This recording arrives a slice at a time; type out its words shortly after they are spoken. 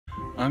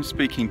I'm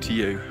speaking to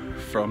you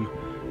from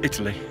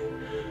Italy,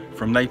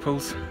 from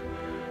Naples,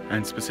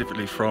 and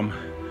specifically from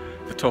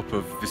the top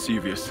of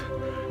Vesuvius,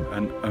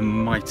 a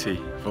mighty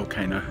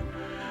volcano.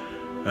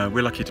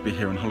 We're lucky to be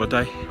here on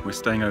holiday. We're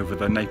staying over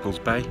the Naples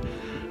Bay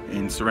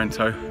in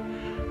Sorrento,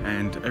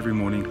 and every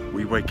morning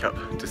we wake up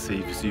to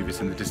see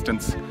Vesuvius in the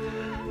distance,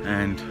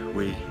 and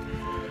we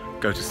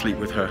go to sleep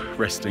with her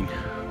resting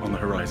on the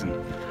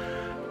horizon.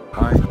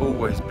 I've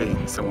always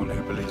been someone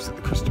who believes that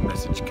the Christian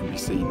message can be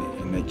seen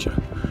in nature,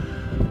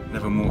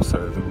 never more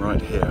so than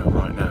right here,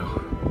 right now.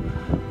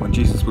 When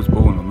Jesus was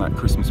born on that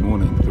Christmas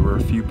morning, there were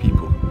a few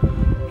people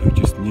who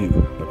just knew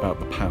about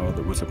the power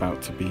that was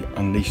about to be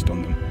unleashed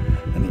on them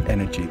and the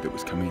energy that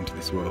was coming into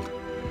this world.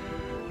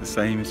 The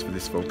same is for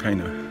this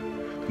volcano.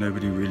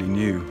 Nobody really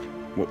knew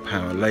what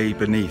power lay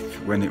beneath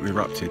when it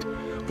erupted,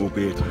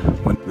 albeit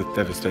with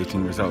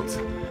devastating results.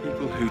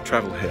 People who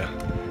travel here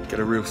get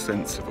a real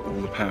sense of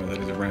all the power that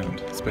is around,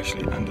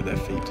 especially under their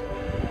feet,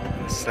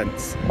 and a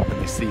sense when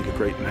they see the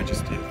great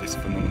majesty of this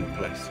phenomenal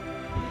place.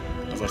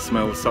 As I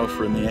smell the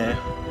sulphur in the air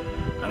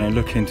and I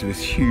look into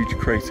this huge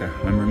crater,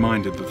 I'm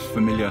reminded of the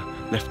familiar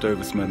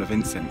leftover smell of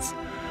incense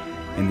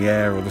in the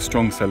air, or the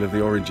strong smell of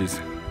the oranges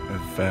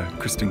of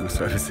Christingle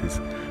services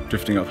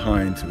drifting up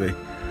high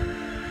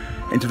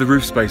into the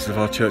roof space of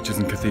our churches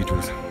and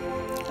cathedrals.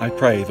 I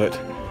pray that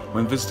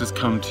when visitors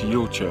come to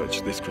your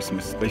church this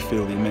Christmas, they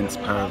feel the immense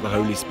power of the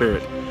Holy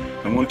Spirit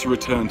and want to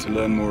return to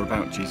learn more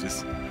about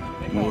Jesus,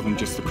 more than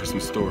just the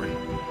Christmas story,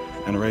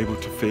 and are able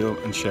to feel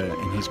and share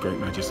in His great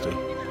majesty.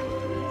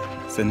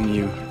 Sending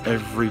you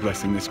every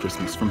blessing this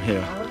Christmas from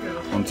here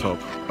on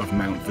top of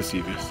Mount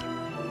Vesuvius.